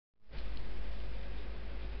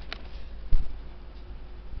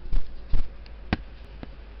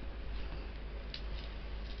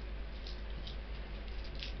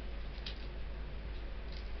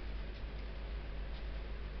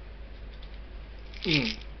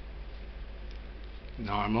Mm.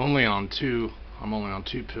 No, I'm only on two. I'm only on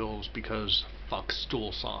two pills because fuck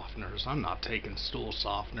stool softeners. I'm not taking stool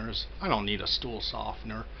softeners. I don't need a stool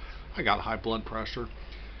softener. I got high blood pressure.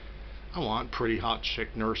 I want pretty hot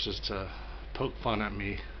chick nurses to poke fun at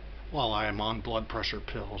me while I am on blood pressure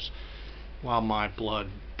pills, while my blood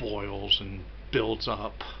boils and builds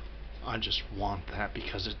up. I just want that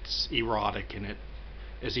because it's erotic and it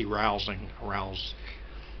is aroused.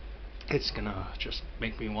 It's gonna just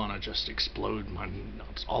make me want to just explode my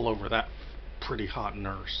nuts all over that pretty hot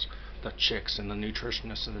nurse, the chicks and the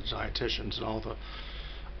nutritionists and the dietitians and all the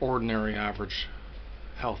ordinary average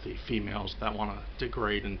healthy females that want to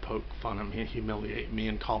degrade and poke fun at me and humiliate me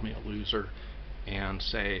and call me a loser and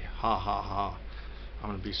say ha ha ha, I'm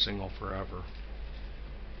gonna be single forever.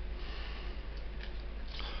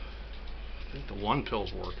 I think the one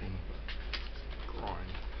pill's working. Groin.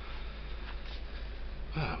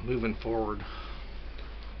 Moving forward,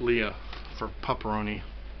 Leah for pepperoni.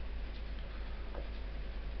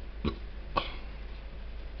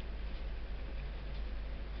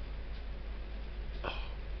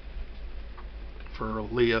 For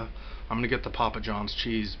Leah, I'm gonna get the Papa John's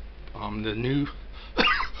cheese, the new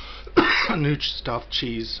new stuffed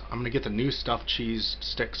cheese. I'm gonna get the new stuffed cheese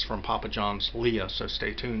sticks from Papa John's, Leah. So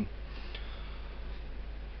stay tuned.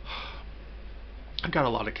 I've got a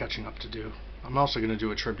lot of catching up to do. I'm also going to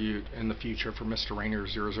do a tribute in the future for Mr. Rainier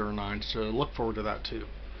 009, so look forward to that too.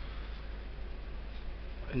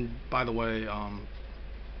 And by the way, I'm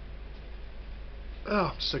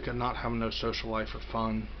sick of not having no social life or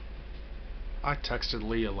fun. I texted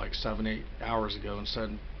Leah like 7-8 hours ago and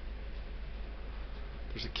said,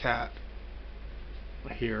 there's a cat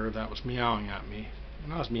here that was meowing at me,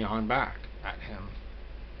 and I was meowing back at him.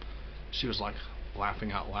 She was like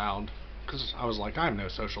laughing out loud, because I was like, I have no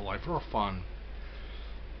social life or fun.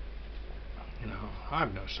 You know, I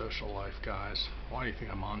have no social life, guys. Why do you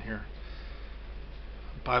think I'm on here?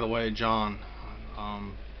 By the way, John,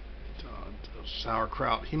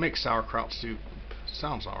 sauerkraut. He makes sauerkraut soup.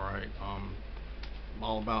 Sounds alright.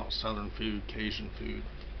 All about southern food, Cajun food,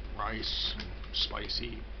 rice, and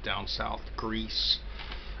spicy, down south, grease.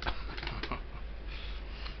 I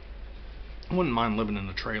wouldn't mind living in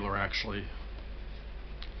a trailer, actually.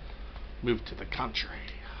 Move to the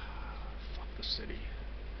country. Fuck the city.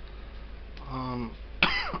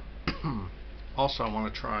 Also, I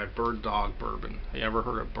want to try Bird Dog bourbon. Have you ever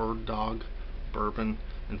heard of Bird Dog bourbon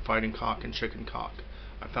and Fighting Cock and Chicken Cock?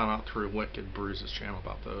 I found out through Wicked Bruise's channel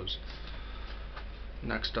about those.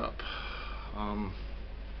 Next up,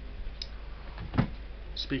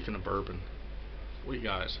 speaking of bourbon, what do you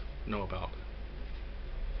guys know about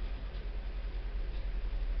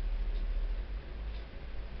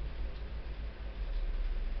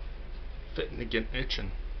fitting to get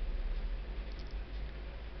itching?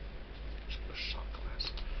 Shot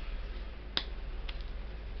glass.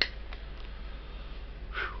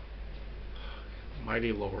 Whew.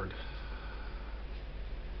 Mighty Lord.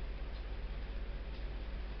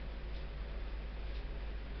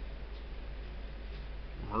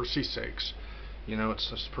 Mercy sakes. You know, it's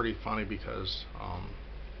just pretty funny because I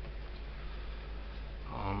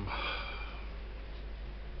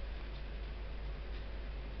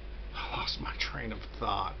lost my train of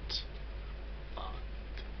thought.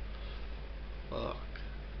 Fuck.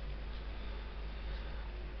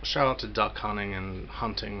 Shout out to duck hunting and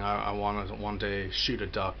hunting. I want to one day shoot a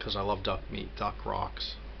duck because I love duck meat. Duck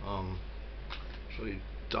rocks. Actually,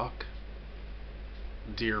 duck,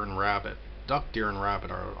 deer, and rabbit. Duck, deer, and rabbit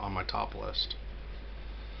are on my top list.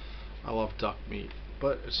 I love duck meat,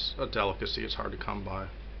 but it's a delicacy. It's hard to come by.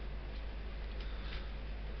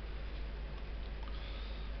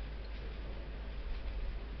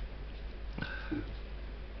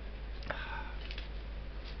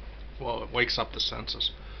 Well, it wakes up the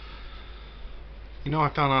senses. You know, I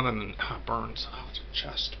found out in burns. Oh, it's a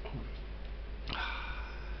chest.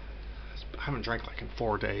 I haven't drank like in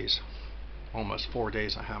 4 days. Almost 4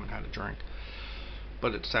 days I haven't had a drink.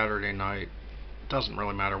 But it's Saturday night. It doesn't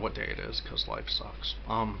really matter what day it is because life sucks.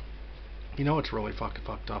 You know what's really fucking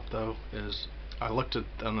fucked up though is I looked at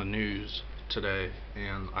on the news today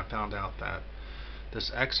and I found out that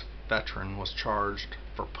this ex-veteran was charged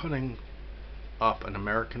for putting up an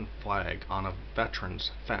American flag on a veteran's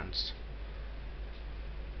fence.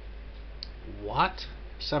 What?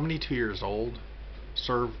 72 years old,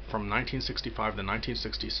 served from 1965 to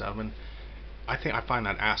 1967. I find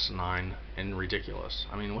that asinine and ridiculous.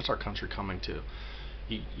 I mean, what's our country coming to?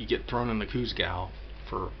 You get thrown in the Kuzgal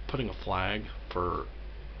for putting a flag, for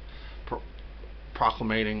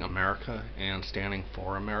proclamating America and standing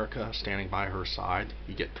for America, standing by her side.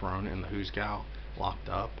 You get thrown in the Kuzgal. locked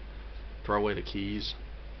up, throw away the keys.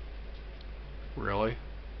 Really?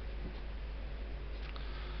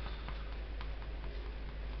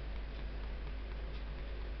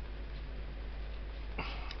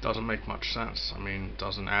 Doesn't make much sense. I mean, it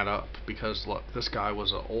doesn't add up, because look, this guy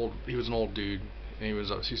was he was an old dude,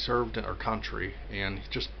 and he served in our country, and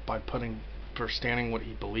just by for standing what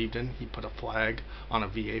he believed in, he put a flag on a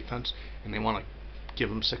VA fence, and they want to give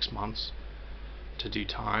him 6 months to do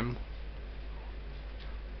time.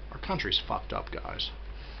 Our country's fucked up, guys.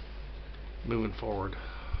 Moving forward.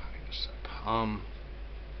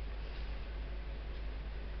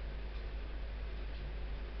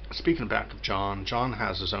 Speaking back of John, John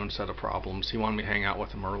has his own set of problems. He wanted me to hang out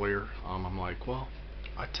with him earlier. I'm like, well,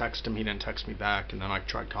 I texted him, he didn't text me back, and then I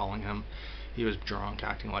tried calling him. He was drunk,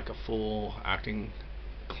 acting like a fool, acting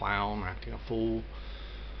clown, acting a fool.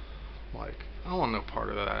 Like, I don't want no part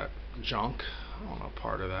of that junk. I don't want no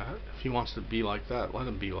part of that. If he wants to be like that, let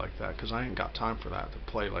him be like that, because I ain't got time for that, to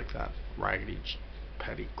play like that raggedy,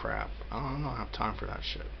 petty crap. I don't have time for that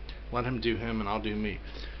shit. Let him do him, and I'll do me.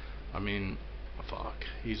 I mean, fuck.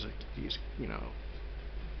 He's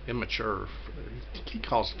immature. He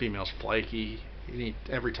calls females flaky.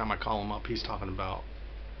 Every time I call him up, he's talking about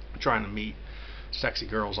trying to meet sexy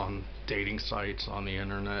girls on dating sites on the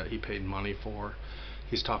internet he paid money for.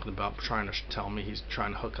 He's talking about trying to tell me he's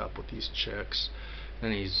trying to hook up with these chicks,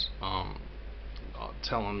 and he's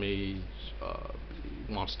telling me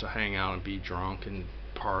he wants to hang out and be drunk and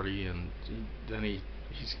party, and then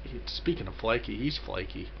he's speaking of flaky, he's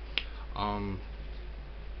flaky.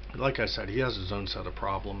 Like I said, he has his own set of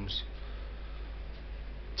problems.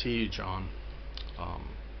 To you, John.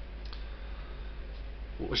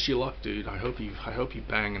 Wish you luck, dude. I hope you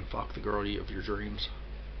bang and fuck the girl of your dreams.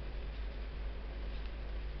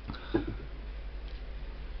 I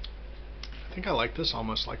think I like this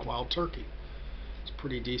almost like Wild Turkey. It's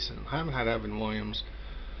pretty decent. I haven't had Evan Williams.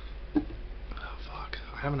 Oh, fuck.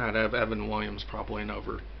 I haven't had Evan Williams probably in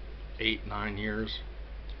over 8-9 years.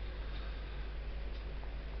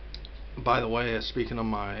 By the way, speaking of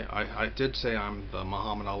I did say I'm the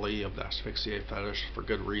Muhammad Ali of the asphyxiate fetish for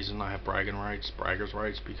good reason. I have braggers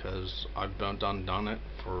rights, because I've done it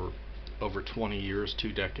for over 20 years,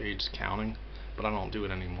 2 decades counting, but I don't do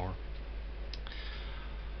it anymore.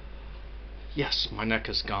 Yes, my neck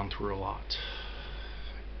has gone through a lot.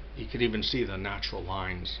 You could even see the natural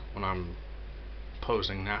lines when I'm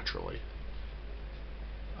posing naturally.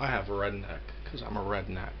 I have a redneck, because I'm a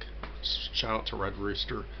redneck. Shout out to Red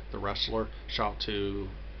Rooster, the wrestler. Shout out to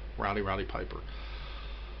Rowdy Piper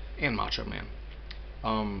and Macho Man.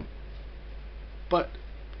 But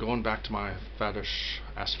going back to my fetish,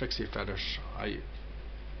 asphyxia fetish,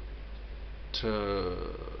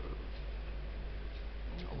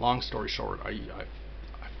 long story short, I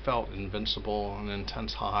felt invincible, an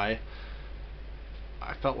intense high.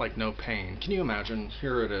 I felt like no pain. Can you imagine?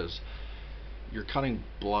 Here it is. You're cutting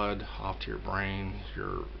blood off to your brain.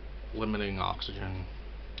 You're limiting oxygen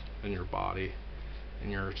in your body, and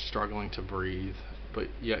you're struggling to breathe, but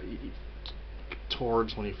yet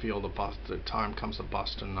towards when you feel the time comes to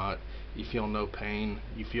bust a nut, you feel no pain,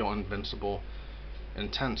 you feel invincible,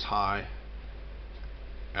 intense high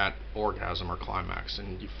at orgasm or climax,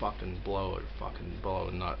 and you fucking blow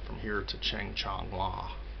a nut from here to Chang Chong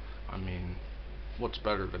La. I mean, what's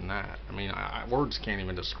better than that? I mean, words can't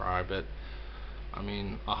even describe it. I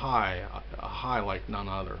mean, a high like none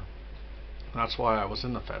other. That's why I was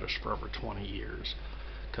in the fetish for over 20 years,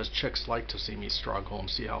 because chicks like to see me struggle and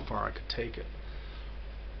see how far I could take it.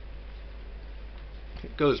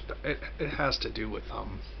 It has to do with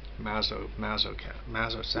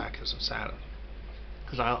masochism, sadist,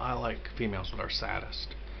 because I like females that are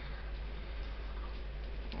sadist.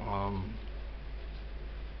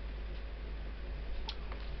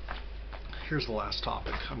 Here's the last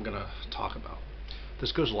topic I'm gonna talk about.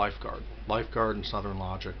 This goes lifeguard and Southern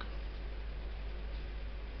Logic.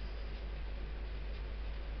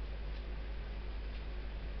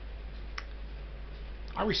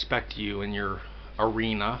 I respect you in your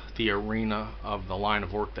arena, the arena of the line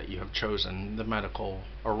of work that you have chosen, the medical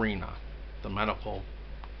arena, the medical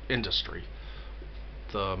industry,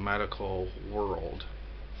 the medical world,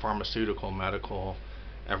 pharmaceutical, medical,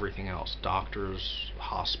 everything else, doctors,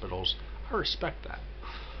 hospitals. I respect that.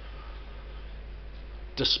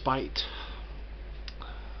 Despite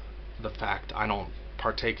the fact I don't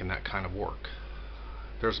partake in that kind of work.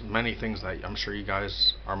 There's many things that I'm sure you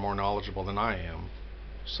guys are more knowledgeable than I am.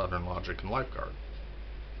 Southern Logic and Lifeguard.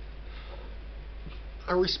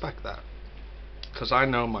 I respect that, because I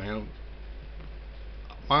know my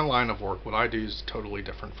line of work. What I do is totally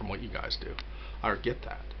different from what you guys do. I get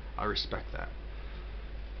that. I respect that.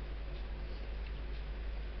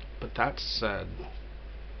 But that said,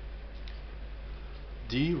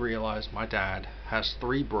 do you realize my dad has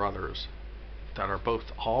 3 brothers that are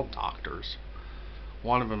both all doctors?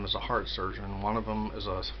 One of them is a heart surgeon, one of them is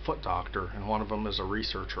a foot doctor, and one of them is a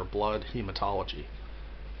researcher, blood hematology.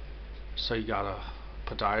 So you got a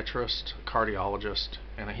podiatrist, a cardiologist,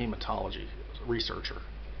 and a hematology researcher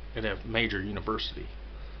at a major university.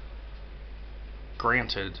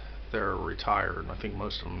 Granted, they're retired. I think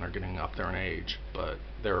most of them are getting up there in age, but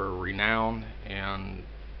they're renowned and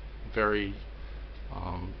very,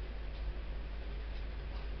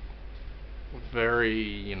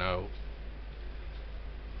 very,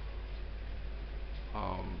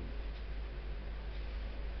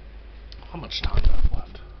 how much time do I have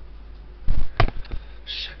left?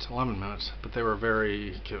 Shit, 11 minutes. But they were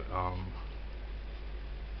very,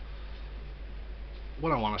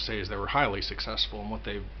 what I want to say is they were highly successful in what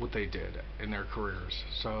they did in their careers.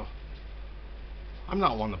 So I'm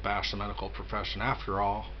not one to bash the medical profession. After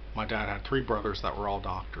all, my dad had 3 brothers that were all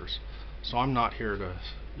doctors. So I'm not here to,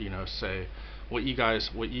 say what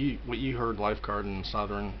you heard lifeguard and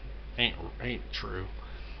Southern ain't true.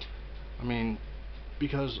 I mean,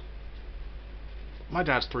 because my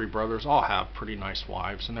dad's 3 brothers all have pretty nice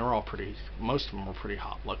wives, and most of them were pretty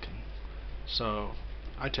hot looking. So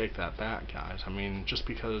I take that back, guys. I mean, just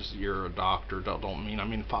because you're a doctor don't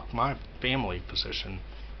mean, fuck, my family physician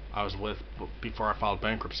I was with before I filed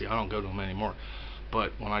bankruptcy, I don't go to him anymore.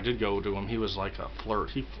 But when I did go to him, he was like a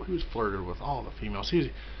flirt. He was flirted with all the females.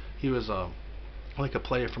 He was like a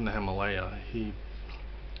player from the Himalaya.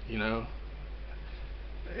 Yeah,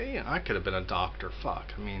 I could have been a doctor.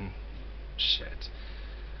 Fuck. I mean, shit.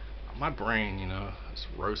 My brain, is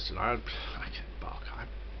roasted. I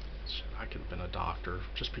could have been a doctor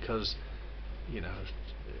just because, yeah,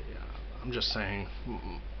 I'm just saying.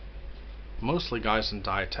 Mostly guys in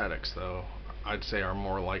dietetics, though, I'd say are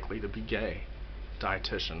more likely to be gay.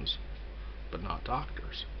 Dietitians, but not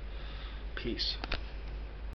doctors. Peace.